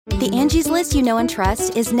The Angie's List you know and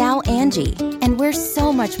trust is now Angie, and we're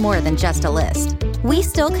so much more than just a list. We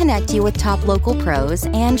still connect you with top local pros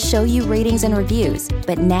and show you ratings and reviews,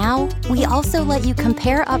 but now we also let you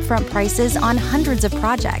compare upfront prices on hundreds of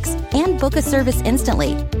projects and book a service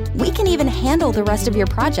instantly. We can even handle the rest of your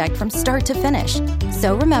project from start to finish.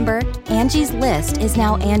 So remember, Angie's List is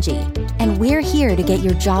now Angie, and we're here to get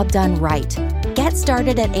your job done right. Get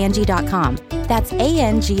started at Angie.com. That's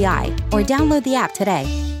ANGI, or download the app today.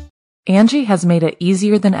 Angie has made it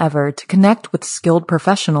easier than ever to connect with skilled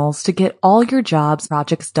professionals to get all your jobs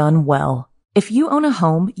projects done well. If you own a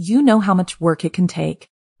home, you know how much work it can take,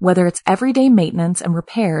 whether it's everyday maintenance and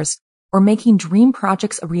repairs or making dream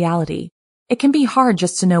projects a reality. It can be hard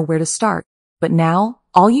just to know where to start, but now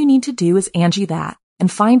all you need to do is Angie that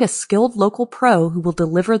and find a skilled local pro who will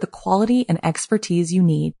deliver the quality and expertise you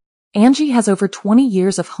need. Angie has over 20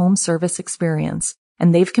 years of home service experience,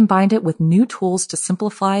 and they've combined it with new tools to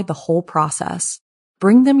simplify the whole process.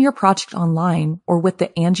 Bring them your project online or with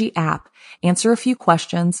the Angie app, answer a few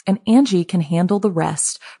questions, and Angie can handle the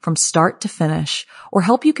rest from start to finish, or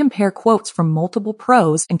help you compare quotes from multiple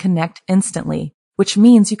pros and connect instantly, which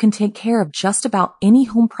means you can take care of just about any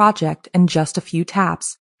home project in just a few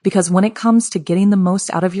taps. Because when it comes to getting the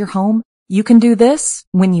most out of your home, you can do this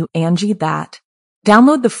when you Angie that.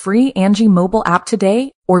 Download the free Angie mobile app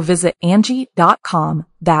today or visit Angie.com.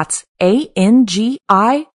 That's ANGI.com.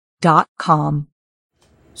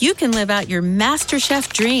 You can live out your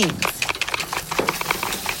MasterChef dreams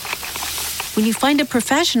when you find a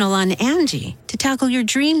professional on Angie to tackle your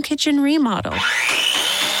dream kitchen remodel.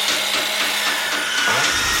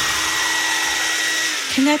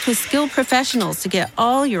 Connect with skilled professionals to get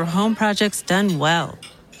all your home projects done well.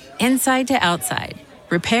 Inside to outside,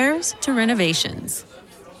 repairs to renovations.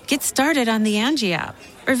 Get started on the Angie app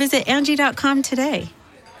or visit Angie.com today.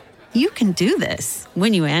 You can do this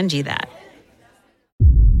when you Angie that.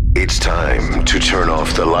 It's time to turn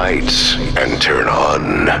off the lights and turn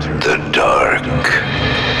on the dark.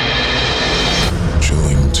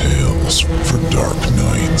 Chilling tales for dark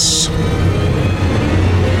nights.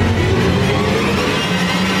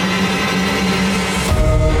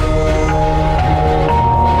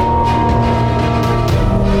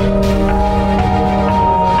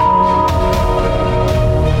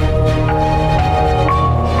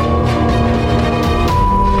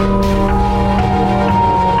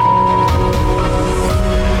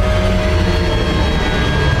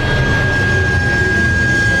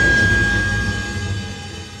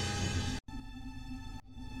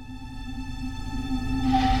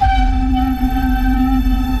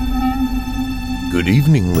 Good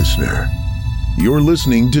evening, listener. You're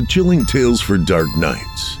listening to Chilling Tales for Dark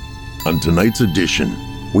Nights. On tonight's edition,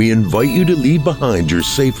 we invite you to leave behind your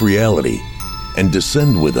safe reality and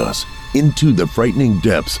descend with us into the frightening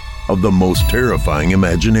depths of the most terrifying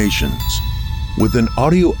imaginations with an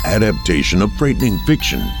audio adaptation of frightening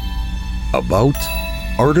fiction about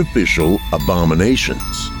artificial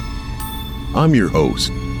abominations. I'm your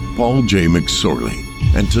host, Paul J. McSorley,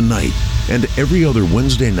 and tonight and every other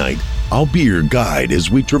Wednesday night, I'll be your guide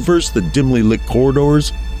as we traverse the dimly lit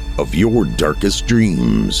corridors of your darkest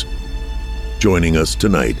dreams. Joining us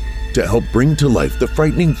tonight to help bring to life the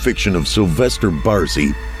frightening fiction of Sylvester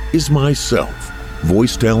Barzy is myself,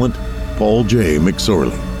 voice talent Paul J.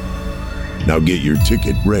 McSorley. Now get your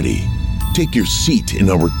ticket ready, take your seat in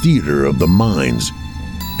our theater of the minds,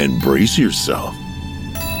 and brace yourself.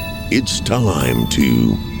 It's time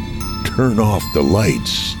to turn off the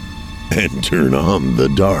lights and turn on the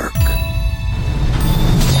dark.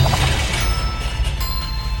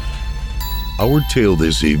 Our tale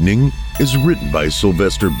this evening is written by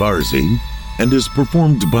Sylvester Barzy and is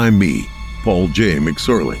performed by me, Paul J.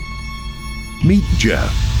 McSorley. Meet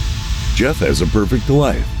Jeff. Jeff has a perfect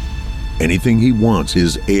life. Anything he wants,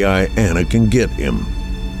 his AI Anna can get him.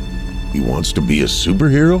 He wants to be a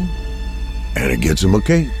superhero? Anna gets him a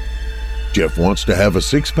cape. Jeff wants to have a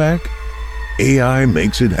six-pack? AI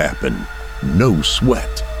makes it happen. No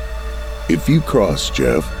sweat. If you cross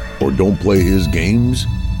Jeff or don't play his games,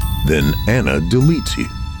 then Anna deletes you.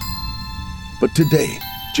 But today,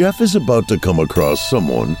 Jeff is about to come across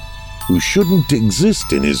someone who shouldn't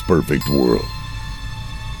exist in his perfect world.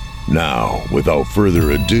 Now, without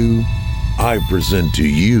further ado, I present to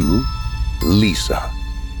you, Lisa.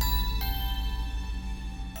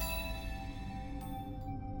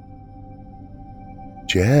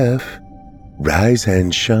 Jeff, rise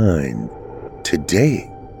and shine. Today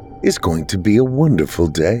is going to be a wonderful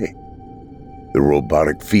day. The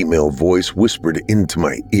robotic female voice whispered into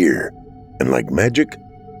my ear, and like magic,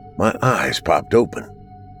 my eyes popped open.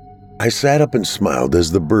 I sat up and smiled as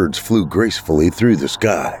the birds flew gracefully through the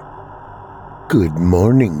sky. Good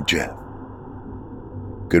morning, Jeff.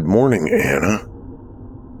 Good morning, Anna.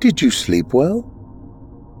 Did you sleep well?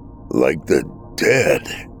 Like the dead.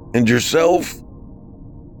 And yourself?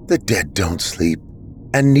 The dead don't sleep,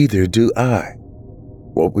 and neither do I.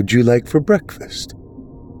 What would you like for breakfast?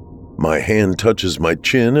 My hand touches my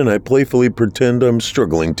chin and I playfully pretend I'm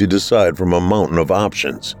struggling to decide from a mountain of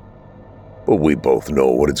options. But we both know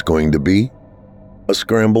what it's going to be. A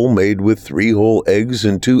scramble made with 3 whole eggs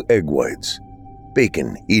and 2 egg whites,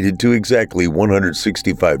 bacon heated to exactly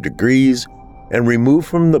 165 degrees and removed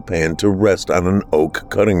from the pan to rest on an oak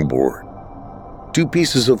cutting board. 2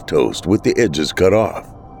 pieces of toast with the edges cut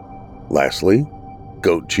off. Lastly,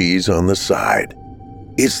 goat cheese on the side.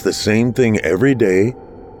 It's the same thing every day,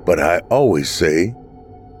 but I always say,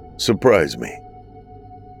 surprise me.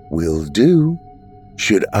 Will do.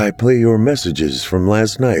 Should I play your messages from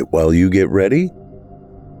last night while you get ready?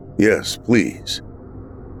 Yes, please.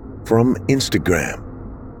 From Instagram.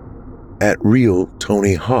 @Real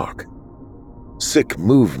Tony Hawk. Sick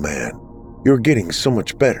move, man. You're getting so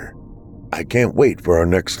much better. I can't wait for our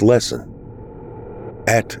next lesson.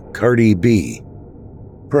 @Cardi B.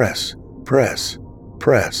 Press, press,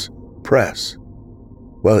 press, press.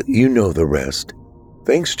 Well, you know the rest.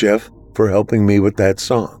 Thanks, Jeff, for helping me with that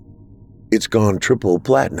song. It's gone triple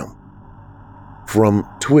platinum. From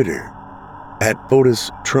Twitter.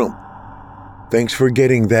 @PotusTrump. Thanks for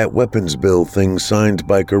getting that weapons bill thing signed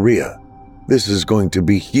by Korea. This is going to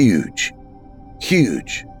be huge.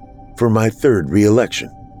 Huge. For my 3rd re-election.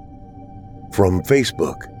 From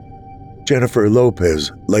Facebook. Jennifer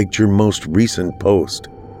Lopez liked your most recent post.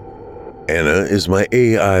 Anna is my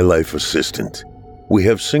AI life assistant. We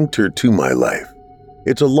have synced her to my life.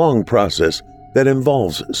 It's a long process that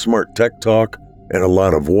involves smart tech talk and a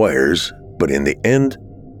lot of wires, but in the end,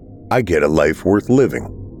 I get a life worth living.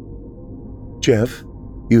 Jeff,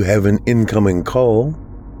 you have an incoming call.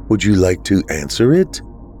 Would you like to answer it?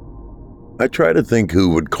 I try to think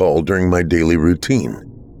who would call during my daily routine.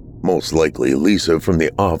 Most likely Lisa from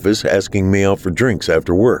the office asking me out for drinks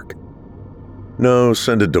after work. No,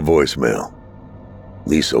 send it to voicemail.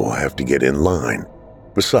 Lisa will have to get in line.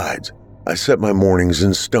 Besides, I set my mornings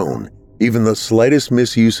in stone. Even the slightest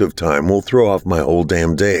misuse of time will throw off my whole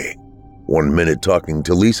damn day. 1 minute talking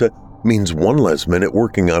to Lisa means 1 less minute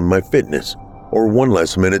working on my fitness, or 1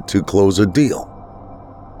 less minute to close a deal.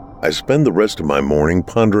 I spend the rest of my morning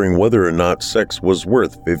pondering whether or not sex was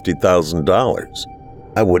worth $50,000.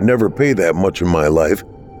 I would never pay that much in my life,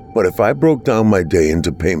 but if I broke down my day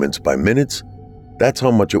into payments by minutes, that's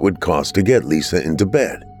how much it would cost to get Lisa into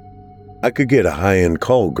bed. I could get a high-end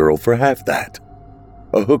call girl for half that,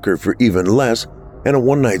 a hooker for even less, and a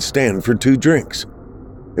one-night stand for 2 drinks.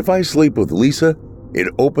 If I sleep with Lisa,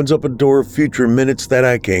 it opens up a door of future minutes that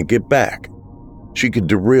I can't get back. She could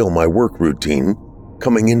derail my work routine,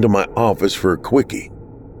 coming into my office for a quickie.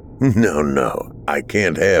 No, I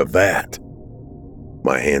can't have that.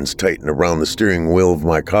 My hands tightened around the steering wheel of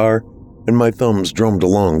my car, and my thumbs drummed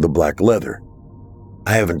along the black leather.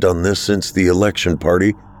 I haven't done this since the election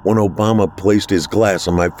party when Obama placed his glass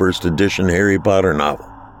on my first edition Harry Potter novel.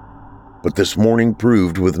 But this morning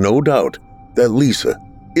proved with no doubt that Lisa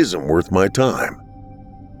isn't worth my time.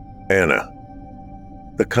 Anna.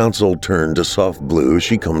 The console turned to soft blue as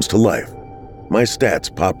she comes to life. My stats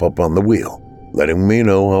pop up on the wheel, letting me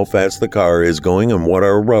know how fast the car is going and what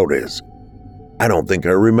our route is. I don't think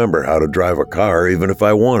I remember how to drive a car even if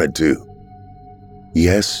I wanted to.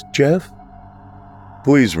 Yes, Jeff?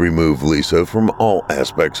 Please remove Lisa from all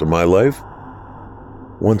aspects of my life.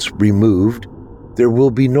 Once removed, there will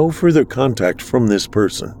be no further contact from this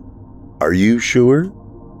person. Are you sure?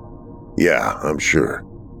 Yeah, I'm sure.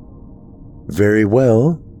 Very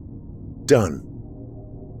well. Done.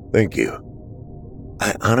 Thank you.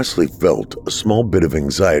 I honestly felt a small bit of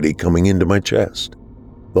anxiety coming into my chest.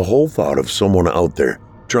 The whole thought of someone out there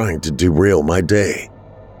trying to derail my day.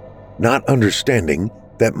 Not understanding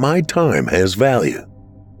that my time has value.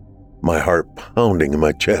 My heart pounding in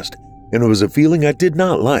my chest, and it was a feeling I did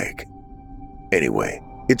not like. Anyway,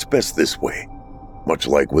 it's best this way. Much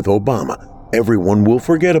like with Obama, everyone will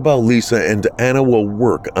forget about Lisa and Anna will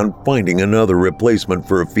work on finding another replacement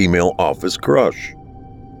for a female office crush.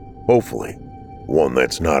 Hopefully, one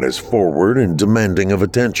that's not as forward and demanding of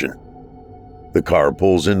attention. The car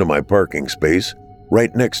pulls into my parking space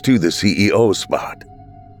right next to the CEO spot.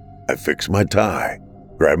 I fix my tie,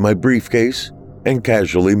 grab my briefcase, and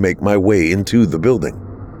casually make my way into the building.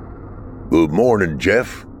 Good morning,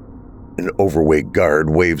 Jeff. An overweight guard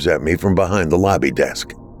waves at me from behind the lobby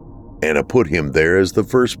desk. Anna put him there as the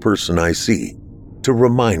first person I see. to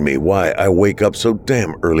remind me why I wake up so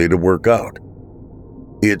damn early to work out.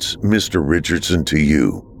 It's Mr. Richardson to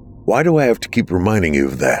you. Why do I have to keep reminding you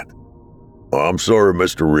of that? I'm sorry,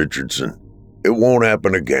 Mr. Richardson. It won't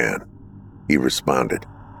happen again, he responded.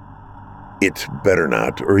 It better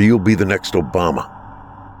not, or you'll be the next Obama.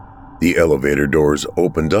 The elevator doors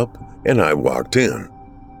opened up, and I walked in.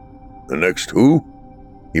 The next who?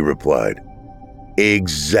 He replied.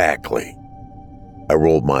 Exactly. I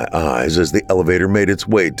rolled my eyes as the elevator made its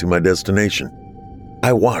way to my destination.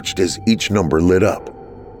 I watched as each number lit up.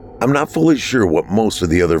 I'm not fully sure what most of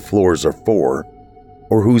the other floors are for,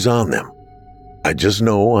 or who's on them. I just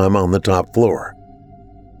know I'm on the top floor,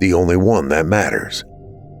 the only one that matters.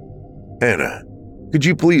 Anna, could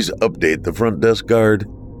you please update the front desk guard?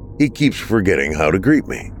 He keeps forgetting how to greet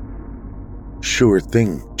me. Sure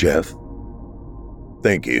thing, Jeff.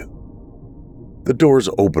 Thank you. The doors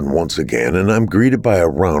open once again, and I'm greeted by a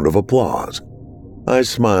round of applause. I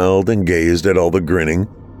smiled and gazed at all the grinning,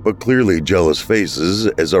 but clearly jealous faces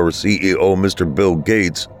as our CEO, Mr. Bill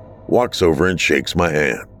Gates, walks over and shakes my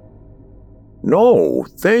hand. No,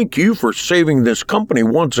 thank you for saving this company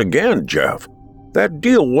once again, Jeff. That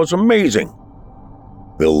deal was amazing.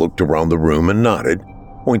 Bill looked around the room and nodded.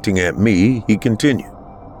 Pointing at me, he continued.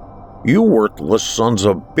 You worthless sons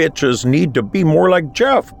of bitches need to be more like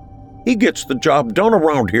Jeff. He gets the job done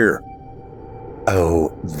around here.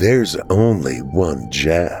 Oh, there's only one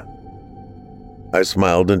Jeff. I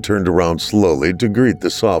smiled and turned around slowly to greet the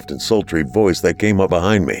soft and sultry voice that came up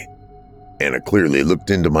behind me. Anna clearly looked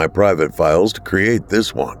into my private files to create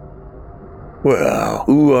this one. Well,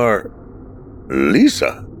 who are...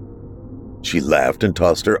 Lisa? She laughed and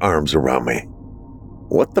tossed her arms around me.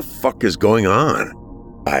 What the fuck is going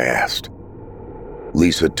on? I asked.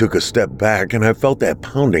 Lisa took a step back and I felt that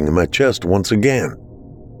pounding in my chest once again.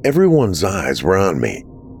 Everyone's eyes were on me.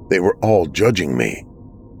 They were all judging me,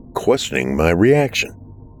 questioning my reaction.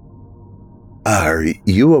 Are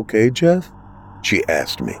you okay, Jeff? She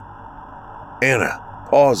asked me. Anna,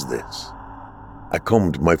 pause this. I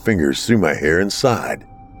combed my fingers through my hair and sighed.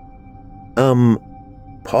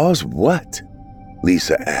 Pause what?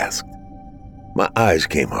 Lisa asked. My eyes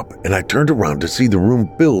came up and I turned around to see the room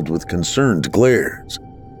filled with concerned glares.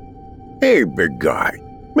 Hey, big guy,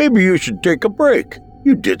 maybe you should take a break.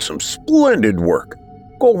 You did some splendid work.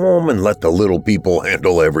 Go home and let the little people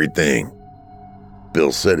handle everything.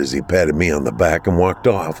 Bill said as he patted me on the back and walked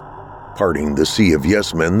off, parting the sea of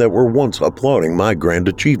yes men that were once applauding my grand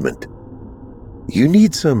achievement. You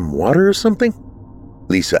need some water or something?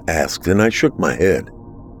 Lisa asked and I shook my head.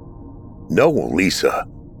 No, Lisa.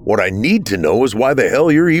 What I need to know is why the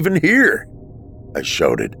hell you're even here, I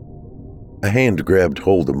shouted. A hand grabbed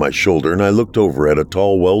hold of my shoulder and I looked over at a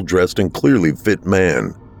tall, well-dressed and clearly fit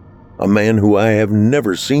man. A man who I have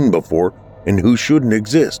never seen before and who shouldn't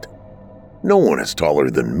exist. No one is taller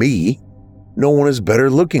than me. No one is better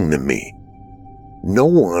looking than me. No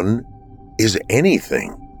one is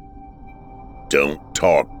anything. Don't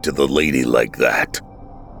talk to the lady like that.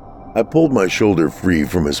 I pulled my shoulder free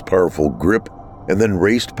from his powerful grip and then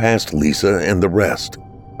raced past Lisa and the rest.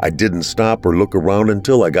 I didn't stop or look around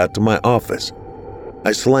until I got to my office.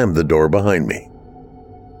 I slammed the door behind me.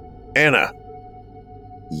 Anna.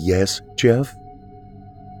 Yes, Jeff?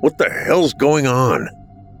 What the hell's going on?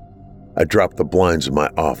 I dropped the blinds in my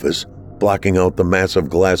office, blocking out the massive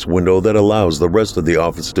glass window that allows the rest of the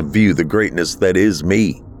office to view the greatness that is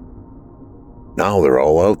me. Now they're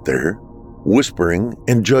all out there, whispering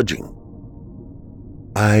and judging.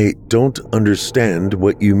 I don't understand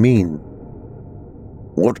what you mean.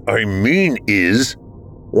 What I mean is,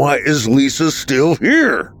 why is Lisa still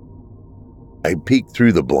here? I peeked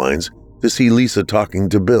through the blinds to see Lisa talking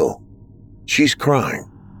to Bill. She's crying.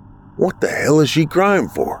 What the hell is she crying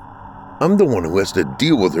for? I'm the one who has to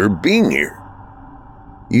deal with her being here.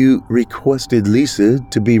 You requested Lisa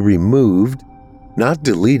to be removed, not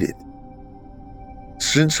deleted.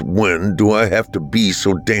 Since when do I have to be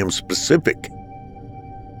so damn specific?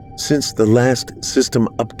 Since the last system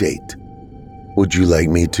update. Would you like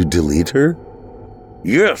me to delete her?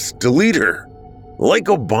 Yes, delete her. Like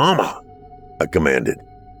Obama, I commanded.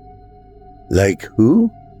 Like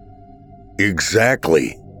who?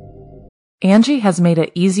 Exactly. Angie has made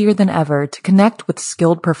it easier than ever to connect with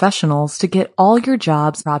skilled professionals to get all your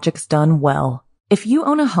jobs projects done well. If you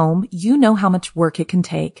own a home, you know how much work it can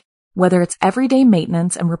take, whether it's everyday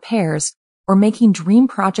maintenance and repairs or making dream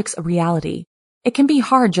projects a reality. It can be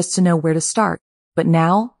hard just to know where to start, but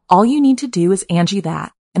now all you need to do is Angie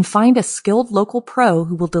that and find a skilled local pro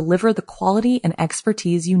who will deliver the quality and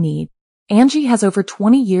expertise you need. Angie has over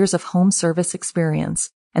 20 years of home service experience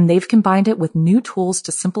and they've combined it with new tools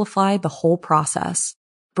to simplify the whole process.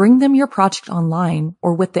 Bring them your project online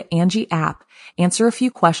or with the Angie app, answer a few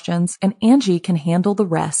questions, and Angie can handle the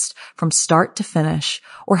rest from start to finish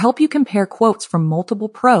or help you compare quotes from multiple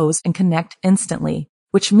pros and connect instantly,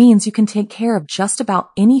 which means you can take care of just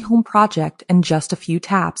about any home project in just a few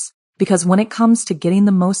taps. Because when it comes to getting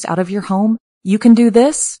the most out of your home, you can do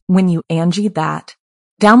this when you Angie that.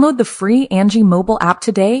 Download the free Angie mobile app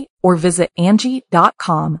today or visit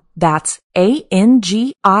Angie.com. That's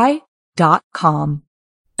ANGI.com.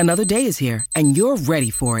 Another day is here, and you're ready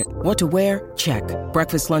for it. What to wear? Check.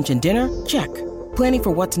 Breakfast, lunch, and dinner? Check. Planning for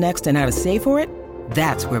what's next and how to save for it?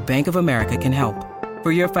 That's where Bank of America can help.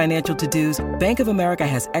 For your financial to-dos, Bank of America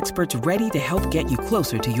has experts ready to help get you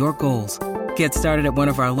closer to your goals. Get started at one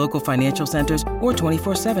of our local financial centers or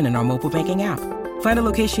 24/7 in our mobile banking app. Find a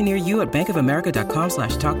location near you at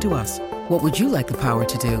bankofamerica.com/talktous. What would you like the power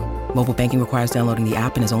to do? Mobile banking requires downloading the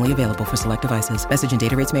app and is only available for select devices. Message and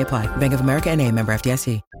data rates may apply. Bank of America N.A., member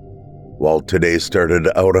FDIC. While today started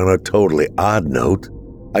out on a totally odd note,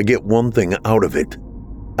 I get one thing out of it.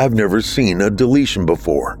 I've never seen a deletion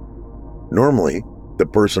before. Normally, the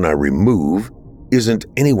person I remove isn't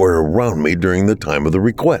anywhere around me during the time of the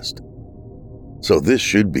request. So this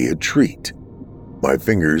should be a treat. My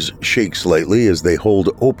fingers shake slightly as they hold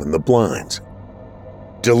open the blinds.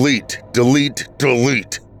 Delete, delete,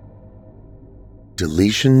 delete.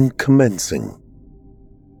 Deletion commencing.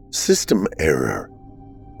 System error.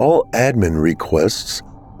 All admin requests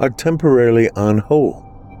are temporarily on hold.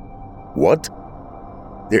 What?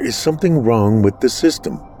 There is something wrong with the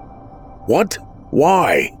system. What?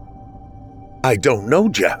 Why? I don't know,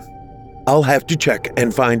 Jeff. I'll have to check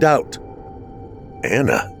and find out.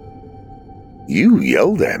 Anna, you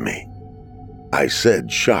yelled at me. I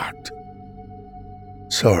said, shocked.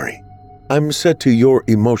 Sorry, I'm set to your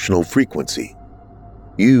emotional frequency.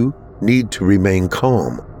 You need to remain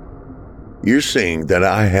calm. You're saying that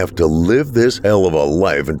I have to live this hell of a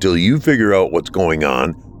life until you figure out what's going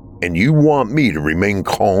on, and you want me to remain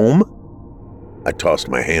calm? I tossed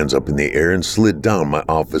my hands up in the air and slid down my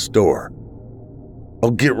office door.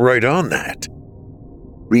 I'll get right on that.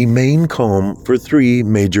 Remain calm for 3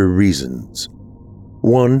 major reasons.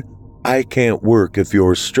 1, I can't work if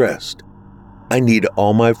you're stressed. I need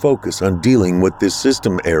all my focus on dealing with this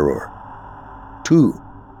system error. 2,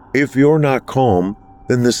 if you're not calm,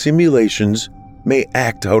 then the simulations may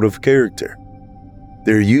act out of character.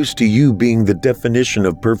 They're used to you being the definition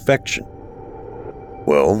of perfection.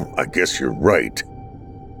 Well, I guess you're right.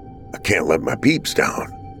 I can't let my peeps down.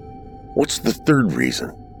 What's the 3rd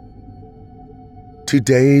reason?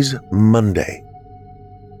 Today's Monday.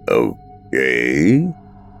 Okay.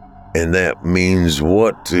 And that means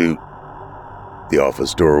what to... The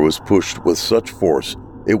office door was pushed with such force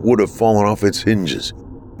it would have fallen off its hinges,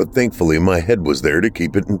 but thankfully my head was there to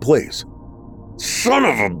keep it in place. Son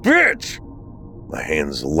of a bitch! My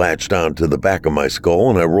hands latched onto the back of my skull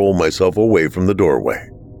and I rolled myself away from the doorway.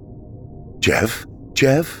 Jeff,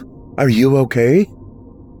 are you okay?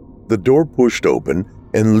 The door pushed open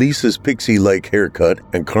and Lisa's pixie-like haircut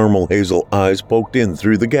and caramel hazel eyes poked in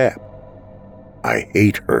through the gap. I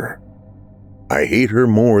hate her. I hate her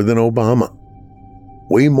more than Obama.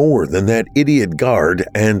 Way more than that idiot guard,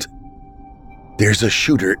 and there's a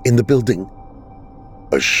shooter in the building.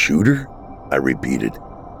 A shooter? I repeated.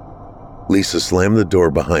 Lisa slammed the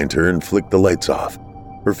door behind her and flicked the lights off.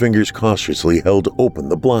 Her fingers cautiously held open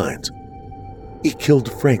the blinds. He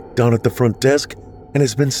killed Frank down at the front desk and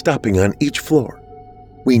has been stopping on each floor.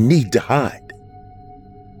 We need to hide.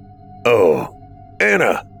 Oh,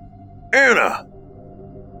 Anna!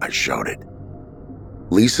 I shouted.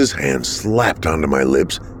 Lisa's hand slapped onto my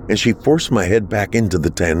lips and she forced my head back into the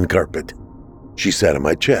tan carpet. She sat on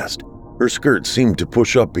my chest. Her skirt seemed to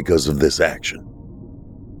push up because of this action.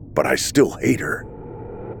 But I still hate her.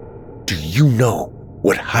 Do you know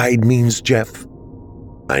what hide means, Jeff?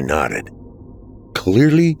 I nodded.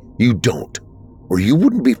 Clearly you don't, or you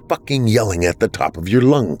wouldn't be fucking yelling at the top of your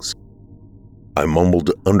lungs. I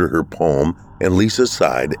mumbled under her palm and Lisa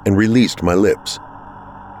sighed and released my lips.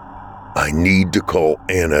 I need to call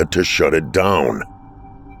Anna to shut it down.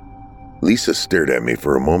 Lisa stared at me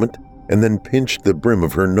for a moment and then pinched the brim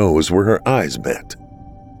of her nose where her eyes met.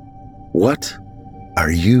 What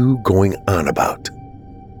are you going on about?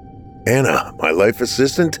 Anna, my life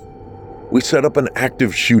assistant? We set up an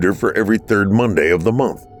active shooter for every 3rd Monday of the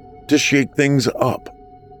month to shake things up.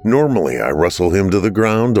 Normally, I wrestle him to the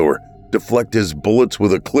ground or deflect his bullets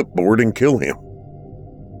with a clipboard and kill him.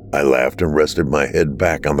 I laughed and rested my head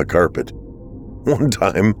back on the carpet. One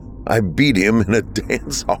time, I beat him in a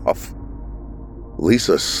dance-off.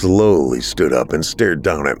 Lisa slowly stood up and stared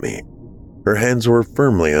down at me. Her hands were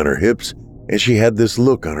firmly on her hips, and she had this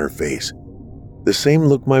look on her face. The same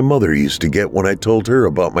look my mother used to get when I told her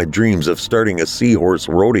about my dreams of starting a seahorse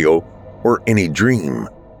rodeo or any dream.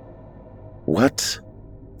 "What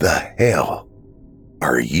the hell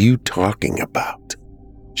are you talking about?"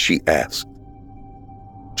 she asked.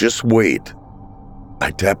 "Just wait." I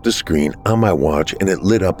tapped the screen on my watch and it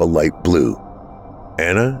lit up a light blue.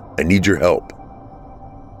 "Anna, I need your help."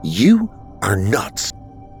 "You are nuts."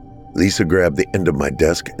 Lisa grabbed the end of my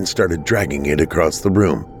desk and started dragging it across the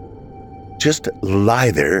room. "Just lie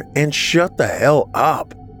there and shut the hell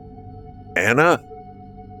up." "Anna?"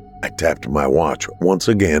 I tapped my watch once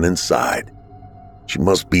again and sighed. She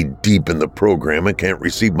must be deep in the program and can't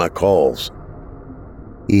receive my calls.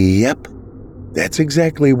 "Yep, that's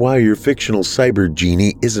exactly why your fictional cyber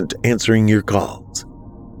genie isn't answering your calls."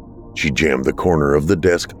 She jammed the corner of the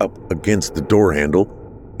desk up against the door handle,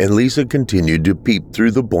 and Lisa continued to peep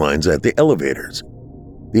through the blinds at the elevators.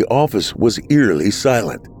 The office was eerily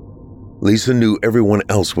silent. Lisa knew everyone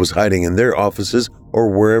else was hiding in their offices or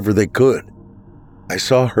wherever they could. I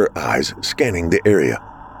saw her eyes scanning the area,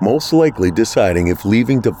 most likely deciding if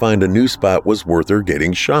leaving to find a new spot was worth her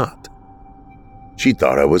getting shot. She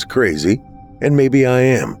thought I was crazy, and maybe I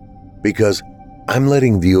am, because I'm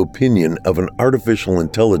letting the opinion of an artificial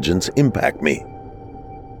intelligence impact me.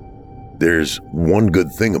 There's one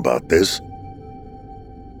good thing about this.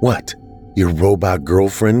 What? Your robot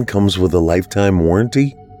girlfriend comes with a lifetime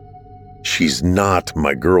warranty? She's not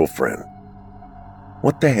my girlfriend.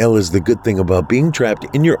 What the hell is the good thing about being trapped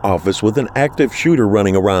in your office with an active shooter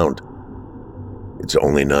running around? It's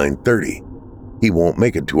only 9:30. He won't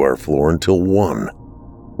make it to our floor until 1.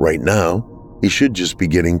 Right now, he should just be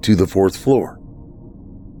getting to the 4th floor.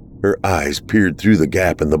 Her eyes peered through the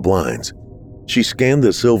gap in the blinds. She scanned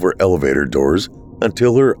the silver elevator doors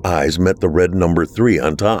until her eyes met the red number 3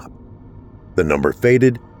 on top. The number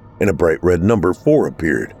faded, and a bright red number 4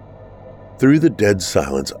 appeared. Through the dead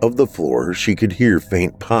silence of the floor, she could hear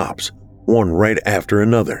faint pops, one right after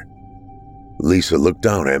another. Lisa looked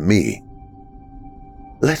down at me.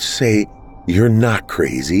 "Let's say you're not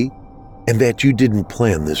crazy, and that you didn't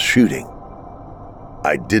plan this shooting."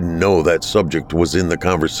 I didn't know that subject was in the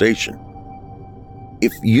conversation.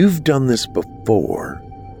 "If you've done this before,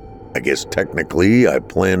 I guess technically I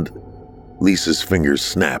planned." Lisa's fingers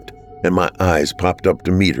snapped, and my eyes popped up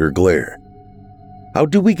to meet her glare. "How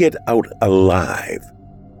do we get out alive?"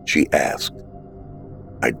 she asked.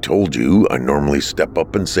 "I told you I normally step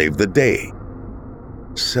up and save the day."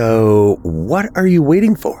 "So what are you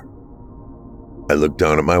waiting for?" I looked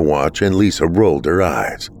down at my watch and Lisa rolled her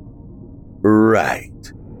eyes.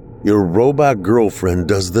 "Right. Your robot girlfriend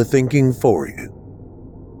does the thinking for you."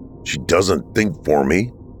 "She doesn't think for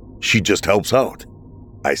me. She just helps out,"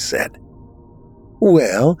 I said.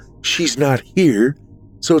 "Well, she's not here,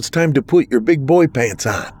 so it's time to put your big boy pants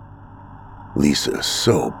on." Lisa's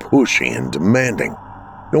so pushy and demanding.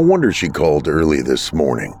 No wonder she called early this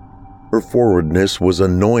morning. Her forwardness was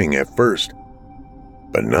annoying at first,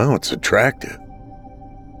 but now it's attractive.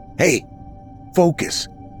 "Hey, focus.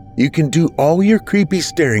 You can do all your creepy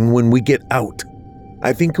staring when we get out.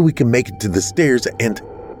 I think we can make it to the stairs and..."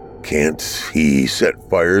 "Can't he set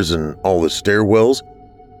fires in all the stairwells?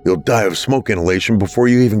 You'll die of smoke inhalation before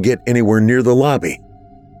you even get anywhere near the lobby."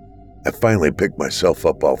 I finally picked myself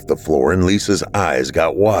up off the floor and Lisa's eyes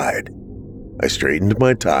got wide. I straightened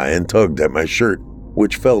my tie and tugged at my shirt,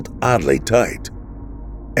 which felt oddly tight.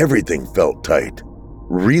 Everything felt tight,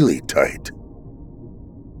 really tight.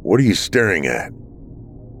 "What are you staring at?"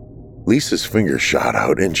 Lisa's finger shot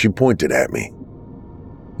out and she pointed at me.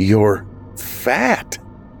 "You're fat."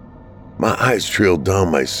 My eyes trailed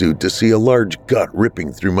down my suit to see a large gut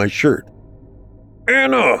ripping through my shirt.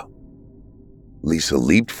 "Anna!" Lisa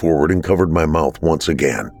leaped forward and covered my mouth once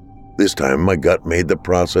again. This time my gut made the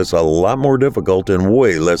process a lot more difficult and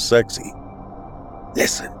way less sexy.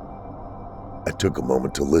 "Listen." I took a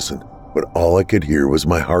moment to listen, but all I could hear was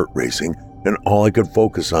my heart racing, and all I could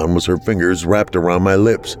focus on was her fingers wrapped around my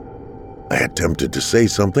lips. I attempted to say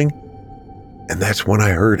something, and that's when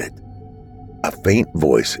I heard it. A faint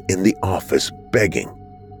voice in the office begging.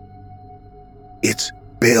 "It's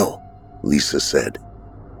Bill," Lisa said.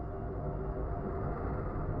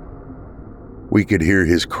 We could hear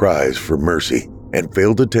his cries for mercy and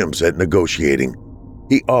failed attempts at negotiating.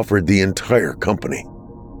 He offered the entire company.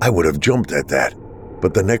 I would have jumped at that,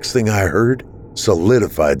 but the next thing I heard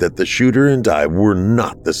solidified that the shooter and I were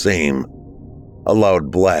not the same. A loud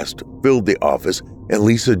blast filled the office and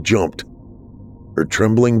Lisa jumped. Her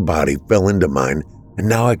trembling body fell into mine, and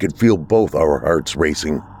now I could feel both our hearts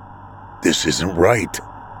racing. This isn't right.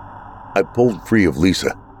 I pulled free of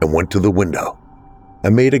Lisa and went to the window. I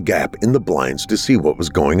made a gap in the blinds to see what was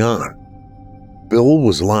going on. Bill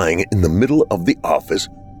was lying in the middle of the office,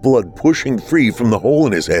 blood pushing free from the hole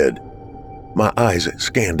in his head. My eyes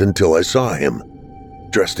scanned until I saw him,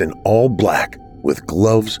 dressed in all black with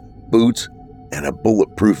gloves, boots, and a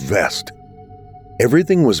bulletproof vest.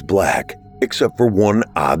 Everything was black except for one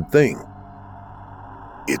odd thing.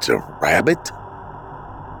 It's a rabbit?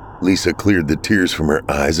 Lisa cleared the tears from her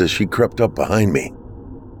eyes as she crept up behind me.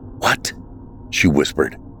 What? She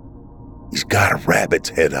whispered. He's got a rabbit's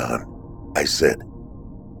head on, I said.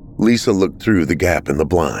 Lisa looked through the gap in the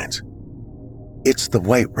blinds. It's the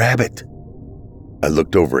white rabbit. I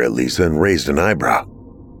looked over at Lisa and raised an eyebrow.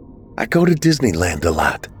 I go to Disneyland a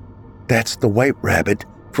lot. That's the white rabbit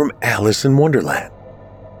from Alice in Wonderland.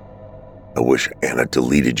 I wish Anna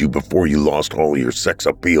deleted you before you lost all your sex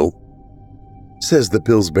appeal, says the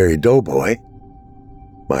Pillsbury Doughboy.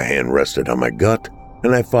 My hand rested on my gut,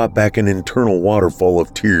 and I fought back an internal waterfall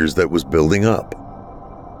of tears that was building up.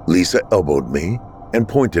 Lisa elbowed me and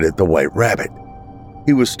pointed at the white rabbit.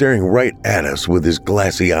 He was staring right at us with his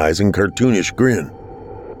glassy eyes and cartoonish grin.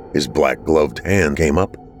 His black-gloved hand came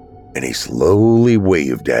up, and he slowly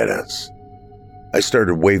waved at us. I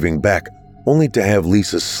started waving back, only to have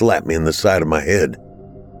Lisa slap me in the side of my head.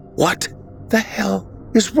 What the hell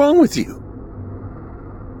is wrong with you?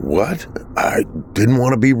 What? I didn't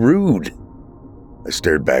want to be rude. I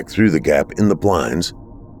stared back through the gap in the blinds,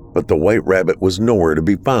 but the white rabbit was nowhere to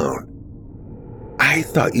be found. I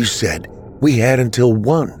thought you said we had until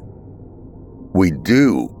 1. We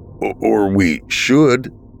do, or we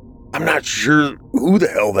should. I'm not sure who the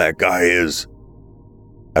hell that guy is.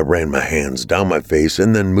 I ran my hands down my face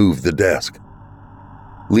and then moved the desk.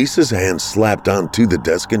 Lisa's hand slapped onto the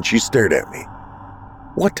desk and she stared at me.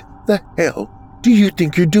 What the hell do you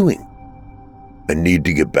think you're doing? I need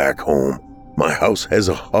to get back home. My house has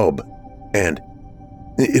a hub, and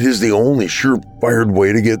it is the only surefire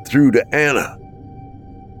way to get through to Anna.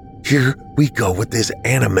 Here we go with this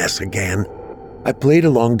Anna mess again. I played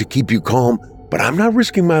along to keep you calm, but I'm not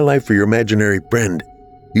risking my life for your imaginary friend.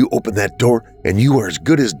 You open that door and you are as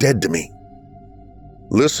good as dead to me.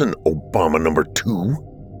 Listen, Obama number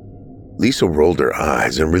 2. Lisa rolled her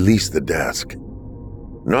eyes and released the desk.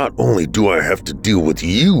 Not only do I have to deal with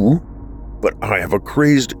you, but I have a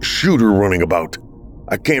crazed shooter running about.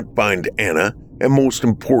 I can't find Anna, and most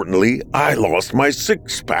importantly, I lost my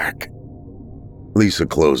six-pack. Lisa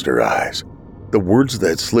closed her eyes. The words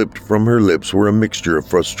that slipped from her lips were a mixture of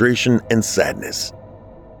frustration and sadness.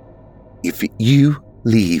 If you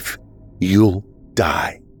leave, you'll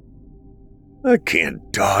die. I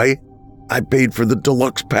can't die. I paid for the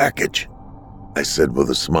deluxe package, I said with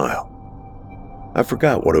a smile. I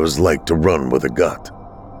forgot what it was like to run with a gut.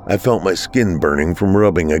 I felt my skin burning from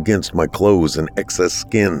rubbing against my clothes and excess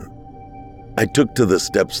skin. I took to the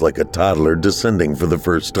steps like a toddler descending for the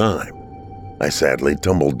first time. I sadly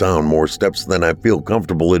tumbled down more steps than I feel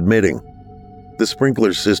comfortable admitting. The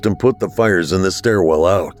sprinkler system put the fires in the stairwell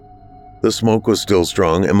out. The smoke was still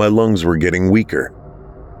strong and my lungs were getting weaker.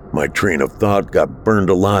 My train of thought got burned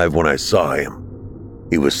alive when I saw him.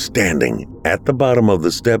 He was standing at the bottom of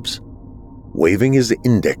the steps, waving his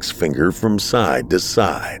index finger from side to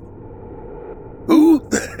side. Who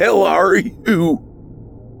the hell are you?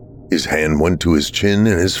 His hand went to his chin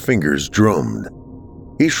and his fingers drummed.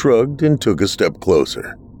 He shrugged and took a step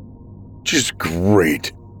closer. Just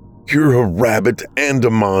great. You're a rabbit and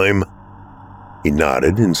a mime. He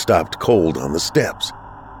nodded and stopped cold on the steps.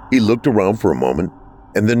 He looked around for a moment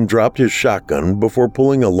and then dropped his shotgun before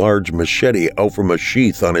pulling a large machete out from a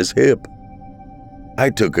sheath on his hip. I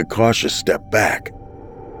took a cautious step back.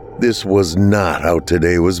 This was not how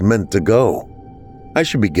today was meant to go. I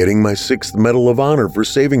should be getting my 6th Medal of Honor for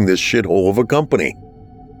saving this shithole of a company.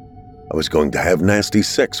 I was going to have nasty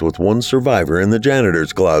sex with one survivor in the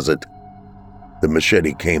janitor's closet. The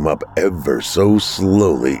machete came up ever so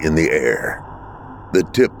slowly in the air. The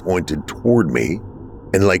tip pointed toward me,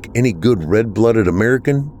 and like any good red-blooded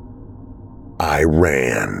American, I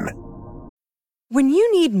ran. When you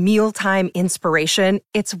need mealtime inspiration,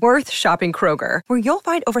 it's worth shopping Kroger, where you'll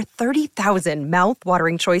find over 30,000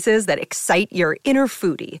 mouth-watering choices that excite your inner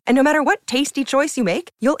foodie. And no matter what tasty choice you make,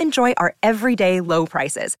 you'll enjoy our everyday low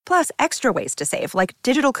prices, plus extra ways to save, like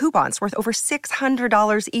digital coupons worth over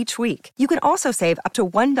 $600 each week. You can also save up to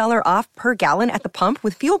 $1 off per gallon at the pump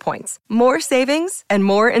with fuel points. More savings and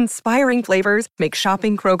more inspiring flavors make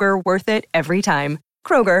shopping Kroger worth it every time.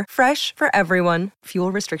 Kroger, fresh for everyone.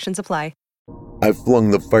 Fuel restrictions apply. I flung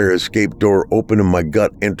the fire escape door open and my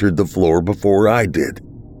gut entered the floor before I did.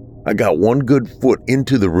 I got one good foot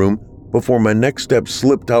into the room before my next step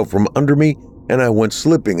slipped out from under me and I went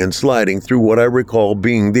slipping and sliding through what I recall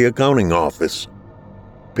being the accounting office.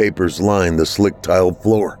 Papers lined the slick tiled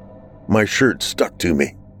floor. My shirt stuck to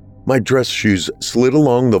me. My dress shoes slid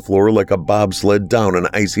along the floor like a bobsled down an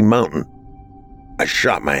icy mountain. I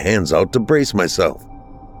shot my hands out to brace myself.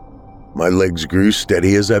 My legs grew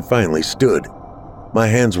steady as I finally stood. My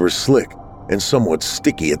hands were slick and somewhat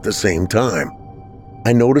sticky at the same time.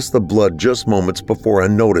 I noticed the blood just moments before I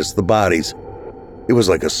noticed the bodies. It was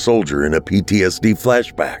like a soldier in a PTSD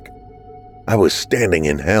flashback. I was standing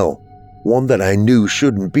in hell, one that I knew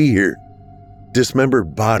shouldn't be here.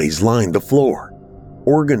 Dismembered bodies lined the floor.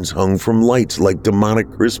 Organs hung from lights like demonic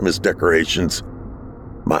Christmas decorations.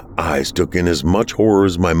 My eyes took in as much horror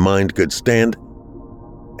as my mind could stand,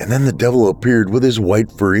 and then the devil appeared with his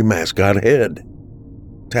white furry mascot head,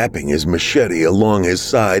 tapping his machete along his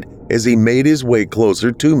side as he made his way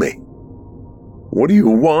closer to me. "What do you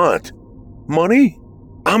want? Money?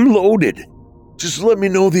 I'm loaded. Just let me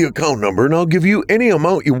know the account number and I'll give you any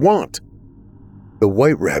amount you want." The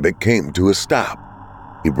white rabbit came to a stop.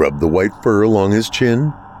 He rubbed the white fur along his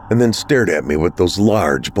chin and then stared at me with those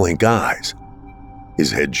large blank eyes.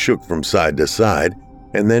 His head shook from side to side,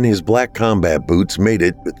 and then his black combat boots made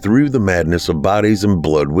it through the madness of bodies and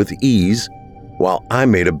blood with ease, while I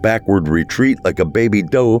made a backward retreat like a baby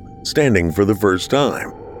doe standing for the first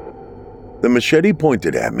time. The machete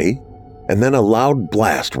pointed at me, and then a loud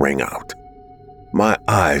blast rang out. My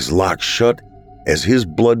eyes locked shut as his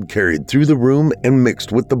blood carried through the room and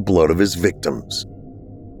mixed with the blood of his victims.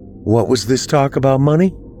 "What was this talk about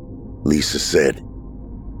money?" Lisa said.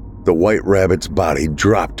 The white rabbit's body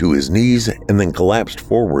dropped to his knees and then collapsed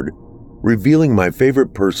forward, revealing my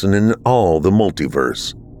favorite person in all the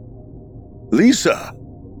multiverse. "Lisa!"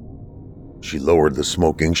 She lowered the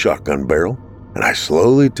smoking shotgun barrel, and I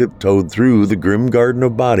slowly tiptoed through the grim garden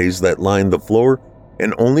of bodies that lined the floor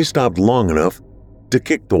and only stopped long enough to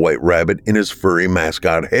kick the white rabbit in his furry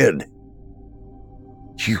mascot head.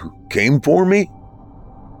 "You came for me?"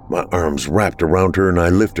 My arms wrapped around her and I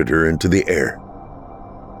lifted her into the air.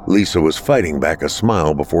 Lisa was fighting back a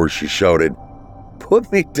smile before she shouted,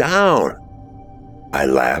 "Put me down!" I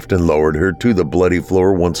laughed and lowered her to the bloody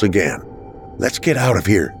floor once again. "Let's get out of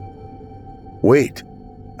here." "Wait,"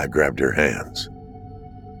 I grabbed her hands.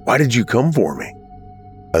 "Why did you come for me?"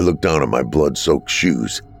 I looked down at my blood-soaked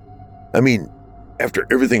shoes. "I mean, after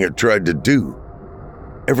everything I tried to do,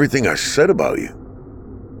 everything I said about you."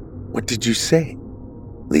 "What did you say?"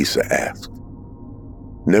 Lisa asked.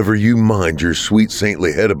 "Never you mind your sweet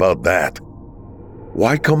saintly head about that."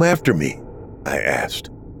 "Why come after me?" I asked.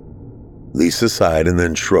 Lisa sighed and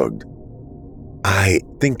then shrugged. "I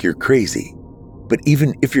think you're crazy, but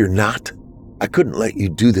even if you're not, I couldn't let you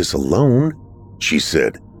do this alone," she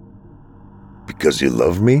said. "Because you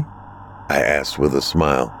love me?" I asked with a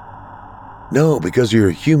smile. "No, because you're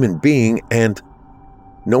a human being and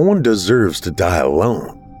no one deserves to die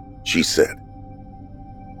alone," she said.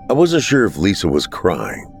 I wasn't sure if Lisa was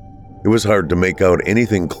crying. It was hard to make out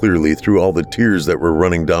anything clearly through all the tears that were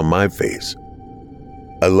running down my face.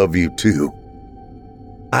 "I love you too."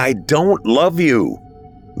 "I don't love you,"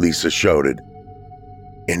 Lisa shouted.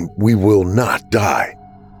 "And we will not die,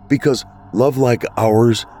 because love like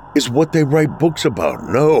ours is what they write books about.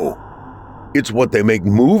 No, it's what they make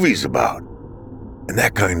movies about. And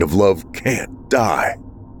that kind of love can't die."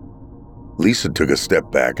 Lisa took a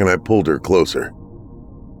step back and I pulled her closer.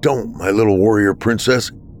 "Don't, my little warrior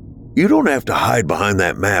princess. You don't have to hide behind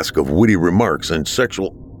that mask of witty remarks and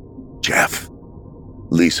sexual—" "Jeff,"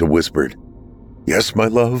 Lisa whispered. "Yes, my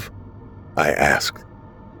love?" I asked.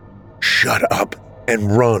 "Shut up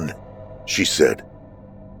and run," she said.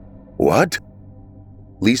 "What?"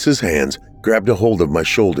 Lisa's hands grabbed a hold of my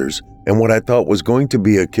shoulders, and what I thought was going to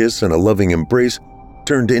be a kiss and a loving embrace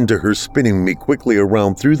turned into her spinning me quickly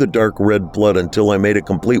around through the dark red blood until I made a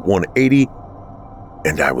complete 180,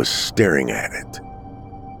 and I was staring at it.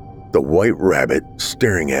 The white rabbit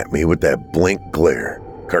staring at me with that blank glare,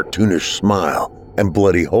 cartoonish smile, and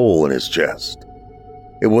bloody hole in his chest.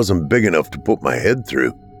 It wasn't big enough to put my head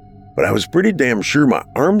through, but I was pretty damn sure my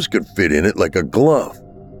arms could fit in it like a glove.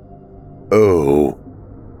 Oh.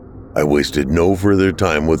 I wasted no further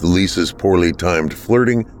time with Lisa's poorly timed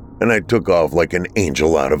flirting, and I took off like an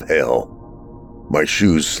angel out of hell. My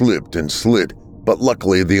shoes slipped and slid, but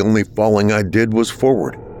luckily the only falling I did was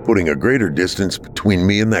forward, putting a greater distance between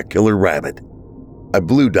me and that killer rabbit. I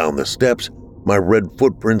blew down the steps, my red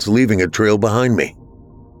footprints leaving a trail behind me.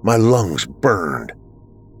 My lungs burned.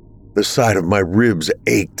 The side of my ribs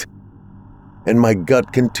ached, and my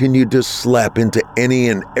gut continued to slap into any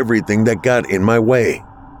and everything that got in my way.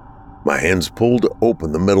 My hands pulled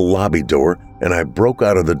open the metal lobby door, and I broke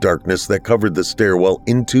out of the darkness that covered the stairwell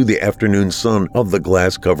into the afternoon sun of the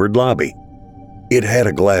glass-covered lobby. It had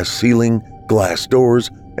a glass ceiling, glass doors,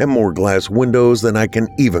 and more glass windows than I can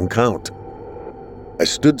even count. I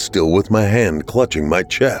stood still with my hand clutching my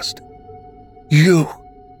chest. "You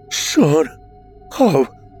son of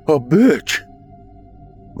a bitch!"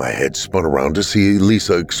 My head spun around to see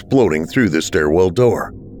Lisa exploding through the stairwell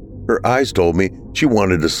door. Her eyes told me she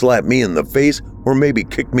wanted to slap me in the face or maybe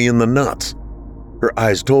kick me in the nuts. Her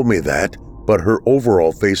eyes told me that, but her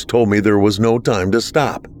overall face told me there was no time to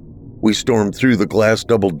stop. We stormed through the glass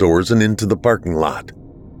double doors and into the parking lot.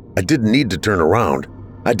 I didn't need to turn around.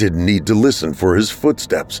 I didn't need to listen for his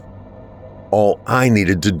footsteps. All I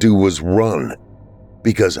needed to do was run,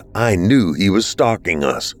 because I knew he was stalking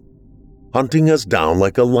us, hunting us down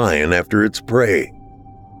like a lion after its prey.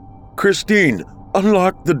 "Christine,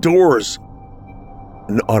 unlock the doors!"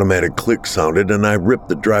 An automatic click sounded and I ripped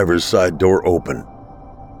the driver's side door open.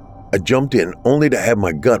 I jumped in only to have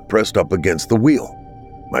my gut pressed up against the wheel.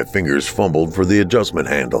 My fingers fumbled for the adjustment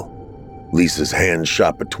handle. Lisa's hand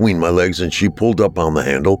shot between my legs and she pulled up on the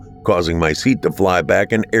handle, causing my seat to fly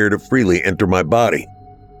back and air to freely enter my body.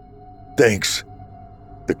 "Thanks."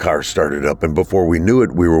 The car started up, and before we knew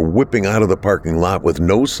it, we were whipping out of the parking lot with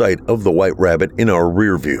no sight of the White Rabbit in our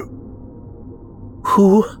rear view.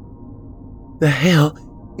 "Who the hell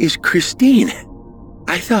is Christine?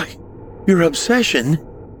 I thought your obsession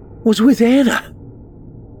was with Anna,"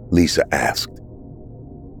 Lisa asked.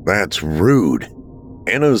 "That's rude.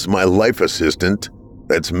 Anna's my life assistant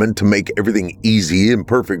that's meant to make everything easy and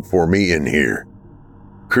perfect for me in here.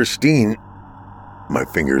 Christine..." My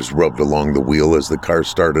fingers rubbed along the wheel as the car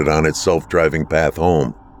started on its self-driving path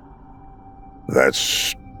home.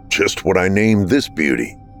 "That's just what I named this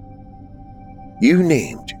beauty." "You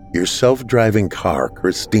named your self-driving car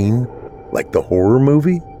Christine, like the horror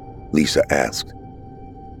movie?" Lisa asked.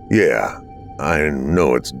 "Yeah, I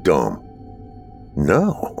know it's dumb."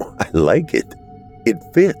 "No, I like it. It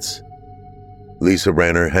fits." Lisa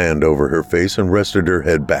ran her hand over her face and rested her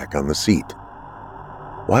head back on the seat.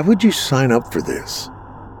 "Why would you sign up for this?"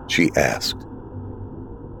 she asked.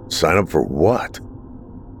 "Sign up for what?"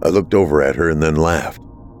 I looked over at her and then laughed.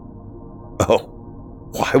 "Oh,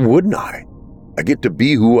 why wouldn't I? I get to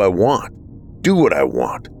be who I want, do what I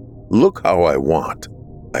want, look how I want,"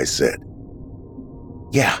 I said.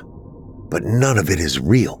 "Yeah, but none of it is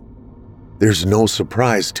real. There's no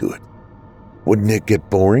surprise to it. Wouldn't it get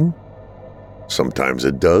boring?" "Sometimes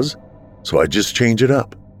it does, so I just change it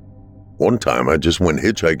up. One time I just went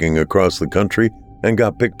hitchhiking across the country and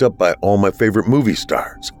got picked up by all my favorite movie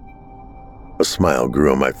stars." A smile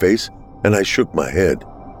grew on my face and I shook my head.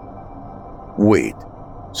 "Wait,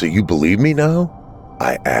 so you believe me now?"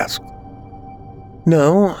 I asked.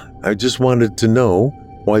 "No, I just wanted to know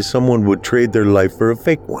why someone would trade their life for a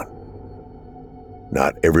fake one."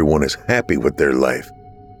 Not everyone is happy with their life.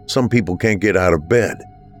 Some people can't get out of bed.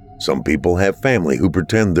 Some people have family who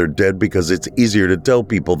pretend they're dead because it's easier to tell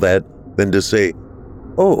people that than to say,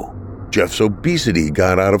 "Oh, Jeff's obesity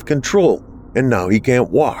got out of control and now he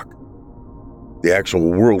can't walk." The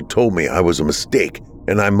actual world told me I was a mistake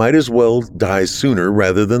and I might as well die sooner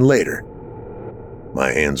rather than later.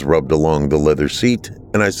 My hands rubbed along the leather seat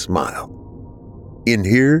and I smiled. In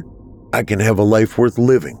here, I can have a life worth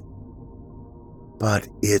living. But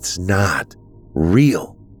it's not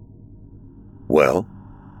real. Well,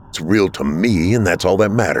 it's real to me and that's all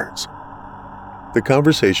that matters. The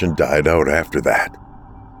conversation died out after that.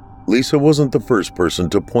 Lisa wasn't the first person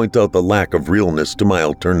to point out the lack of realness to my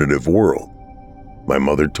alternative world. My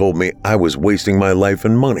mother told me I was wasting my life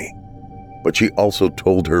and money, but she also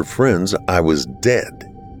told her friends I was dead.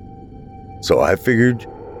 So I figured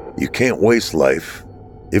you can't waste life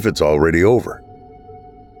if it's already over.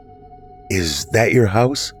 "Is that your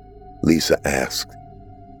house?" Lisa asked.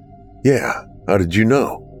 "Yeah, how did you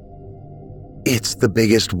know?" "It's the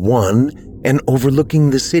biggest one and overlooking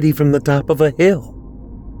the city from the top of a hill.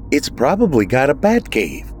 It's probably got a bat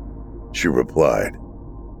cave," she replied.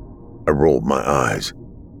 I rolled my eyes.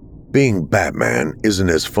 Being Batman isn't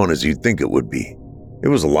as fun as you'd think it would be. It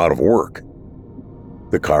was a lot of work.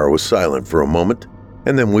 The car was silent for a moment,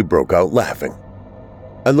 and then we broke out laughing.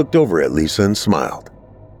 I looked over at Lisa and smiled.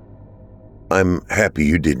 "I'm happy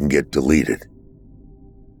you didn't get deleted."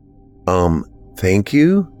 Thank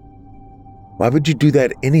you? Why would you do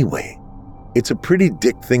that anyway? It's a pretty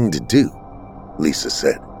dick thing to do," Lisa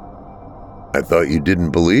said. "I thought you didn't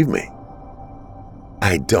believe me."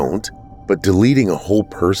 "I don't, but deleting a whole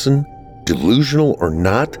person, delusional or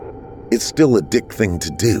not, it's still a dick thing to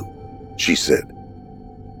do," she said.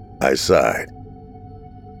 I sighed.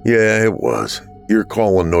 Yeah, it was. Your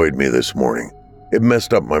call annoyed me this morning. It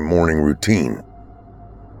messed up my morning routine.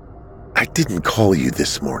 I didn't call you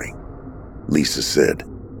this morning, Lisa said.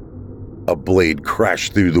 A blade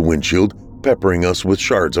crashed through the windshield, peppering us with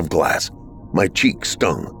shards of glass. My cheek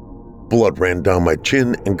stung. Blood ran down my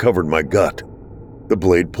chin and covered my gut. The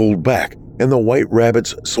blade pulled back, and the white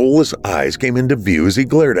rabbit's soulless eyes came into view as he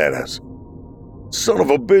glared at us. Son of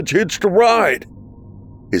a bitch hitched a ride!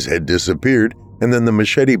 His head disappeared, and then the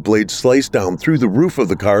machete blade sliced down through the roof of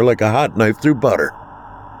the car like a hot knife through butter.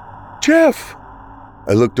 Jeff!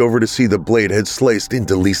 I looked over to see the blade had sliced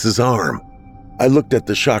into Lisa's arm. I looked at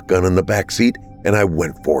the shotgun in the back seat, and I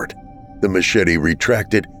went for it. The machete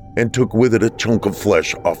retracted and took with it a chunk of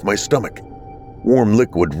flesh off my stomach. Warm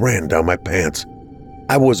liquid ran down my pants.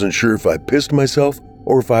 I wasn't sure if I pissed myself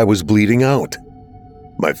or if I was bleeding out.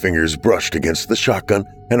 My fingers brushed against the shotgun,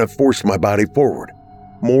 and I forced my body forward.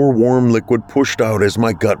 More warm liquid pushed out as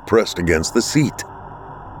my gut pressed against the seat.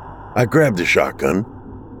 I grabbed the shotgun,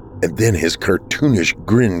 and then his cartoonish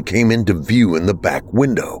grin came into view in the back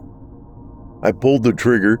window. I pulled the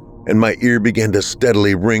trigger, and my ear began to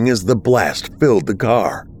steadily ring as the blast filled the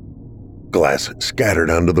car. Glass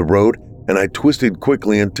scattered onto the road, and I twisted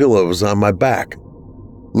quickly until I was on my back.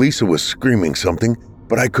 Lisa was screaming something,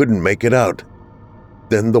 but I couldn't make it out.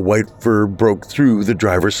 Then the white fur broke through the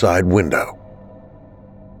driver's side window.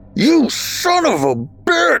 You son of a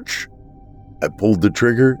bitch! I pulled the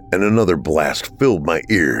trigger, and another blast filled my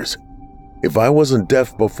ears. If I wasn't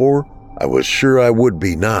deaf before, I was sure I would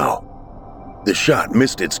be now. The shot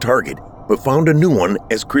missed its target, but found a new one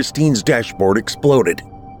as Christine's dashboard exploded.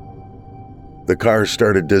 The car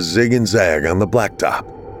started to zig and zag on the blacktop.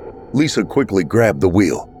 Lisa quickly grabbed the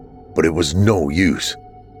wheel, but it was no use.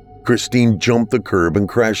 Christine jumped the curb and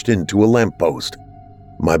crashed into a lamppost.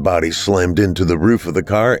 My body slammed into the roof of the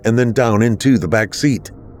car and then down into the back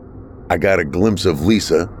seat. I got a glimpse of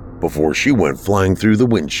Lisa before she went flying through the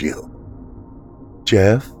windshield.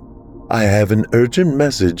 Jeff, I have an urgent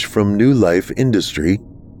message from New Life Industry.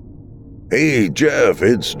 Hey, Jeff,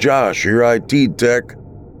 it's Josh, your IT tech.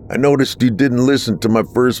 I noticed you didn't listen to my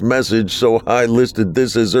first message, so I listed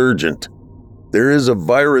this as urgent. There is a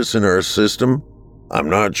virus in our system. I'm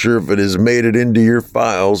not sure if it has made it into your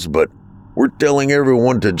files, but we're telling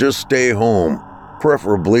everyone to just stay home,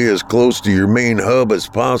 preferably as close to your main hub as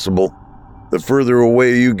possible. The further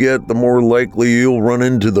away you get, the more likely you'll run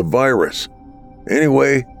into the virus.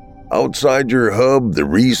 Anyway, outside your hub, the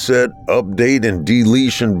reset, update, and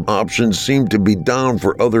deletion options seem to be down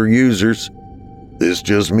for other users. This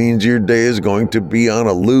just means your day is going to be on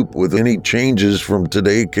a loop with any changes from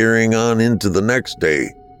today carrying on into the next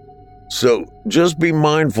day. So just be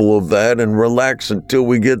mindful of that and relax until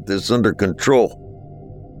we get this under control.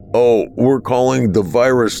 Oh, we're calling the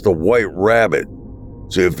virus the White Rabbit.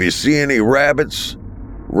 So if you see any rabbits,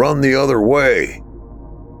 run the other way.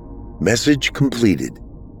 Message completed.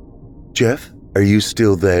 Jeff, are you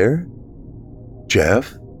still there?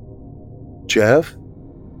 Jeff? Jeff?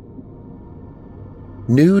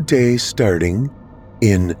 New day starting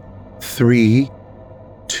in 3,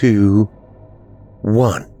 2,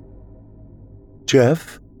 1.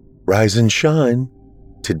 Jeff, rise and shine.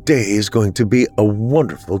 Today is going to be a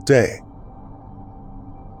wonderful day.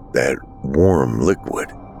 That warm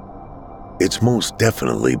liquid. It's most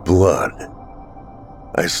definitely blood.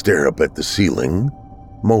 I stare up at the ceiling,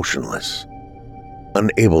 motionless,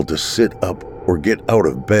 unable to sit up or get out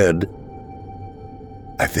of bed.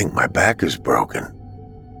 I think my back is broken.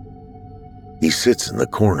 He sits in the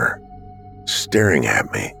corner, staring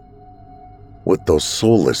at me, with those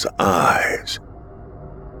soulless eyes,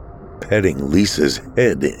 petting Lisa's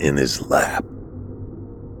head in his lap.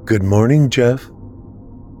 Good morning, Jeff.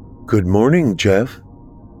 Good morning, Jeff.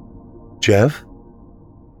 Jeff,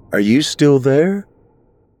 are you still there?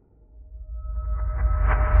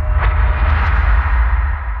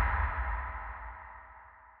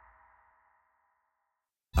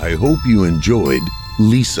 I hope you enjoyed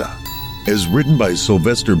Lisa, as written by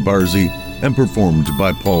Sylvester Barzy and performed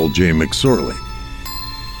by Paul J. McSorley.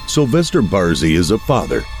 Sylvester Barzy is a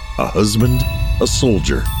father, a husband, a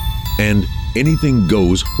soldier, and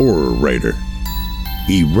anything-goes horror writer.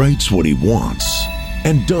 He writes what he wants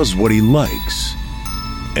and does what he likes.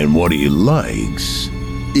 And what he likes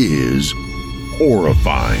is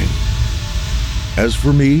horrifying. As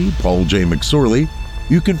for me, Paul J. McSorley,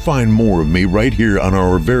 you can find more of me right here on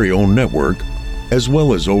our very own network, as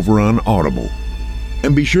well as over on Audible.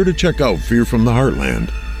 And be sure to check out Fear from the Heartland,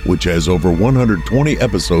 which has over 120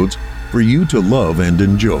 episodes for you to love and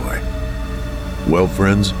enjoy. Well,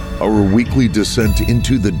 friends, our weekly descent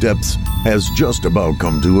into the depths has just about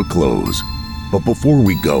come to a close. But before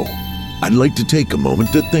we go, I'd like to take a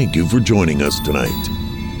moment to thank you for joining us tonight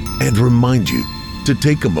and remind you to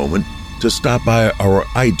take a moment to stop by our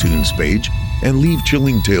iTunes page and leave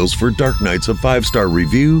Chilling Tales for Dark Nights a 5-star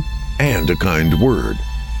review and a kind word.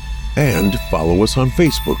 And follow us on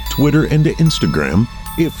Facebook, Twitter, and Instagram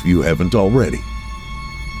if you haven't already.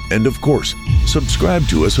 And of course, subscribe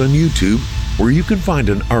to us on YouTube, where you can find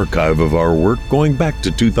an archive of our work going back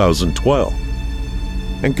to 2012.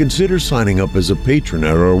 And consider signing up as a patron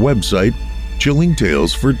at our website,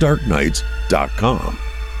 chillingtalesfordarknights.com,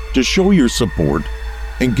 to show your support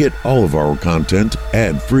and get all of our content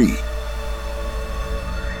ad-free.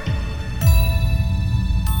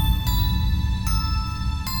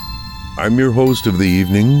 I'm your host of the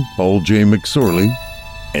evening, Paul J. McSorley,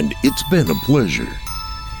 and it's been a pleasure.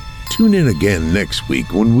 Tune in again next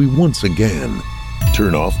week when we once again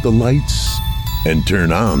turn off the lights and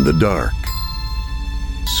turn on the dark.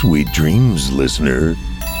 Sweet dreams, listener.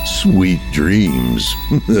 Sweet dreams.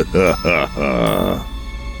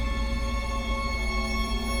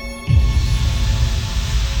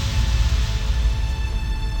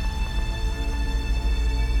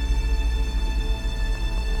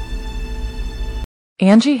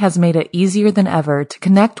 Angie has made it easier than ever to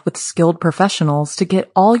connect with skilled professionals to get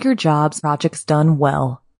all your jobs projects done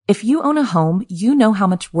well. If you own a home, you know how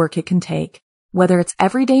much work it can take, whether it's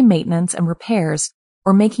everyday maintenance and repairs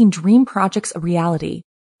or making dream projects a reality.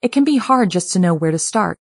 It can be hard just to know where to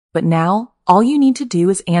start, but now all you need to do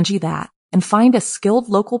is Angie that and find a skilled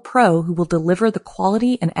local pro who will deliver the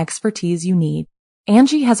quality and expertise you need.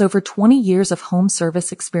 Angie has over 20 years of home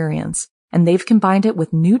service experience, and they've combined it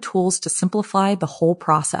with new tools to simplify the whole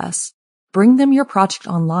process. Bring them your project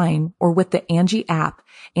online or with the Angie app,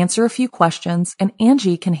 answer a few questions, and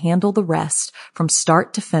Angie can handle the rest from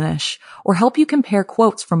start to finish, or help you compare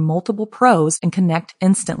quotes from multiple pros and connect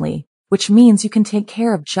instantly, which means you can take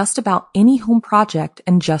care of just about any home project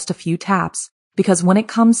in just a few taps. Because when it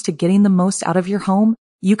comes to getting the most out of your home,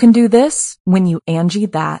 you can do this when you Angie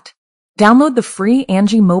that. Download the free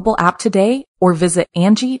Angie mobile app today or visit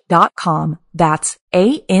Angie.com. That's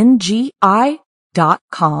ANGI.com.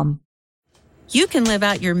 You can live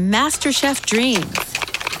out your MasterChef dreams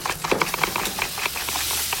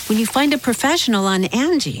when you find a professional on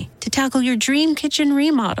Angie to tackle your dream kitchen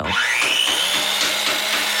remodel.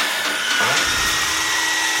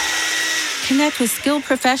 Connect with skilled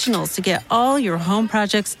professionals to get all your home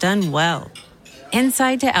projects done well.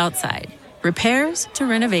 Inside to outside, repairs to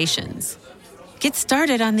renovations. Get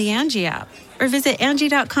started on the Angie app or visit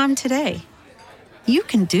Angie.com today. You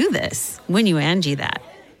can do this when you Angie that.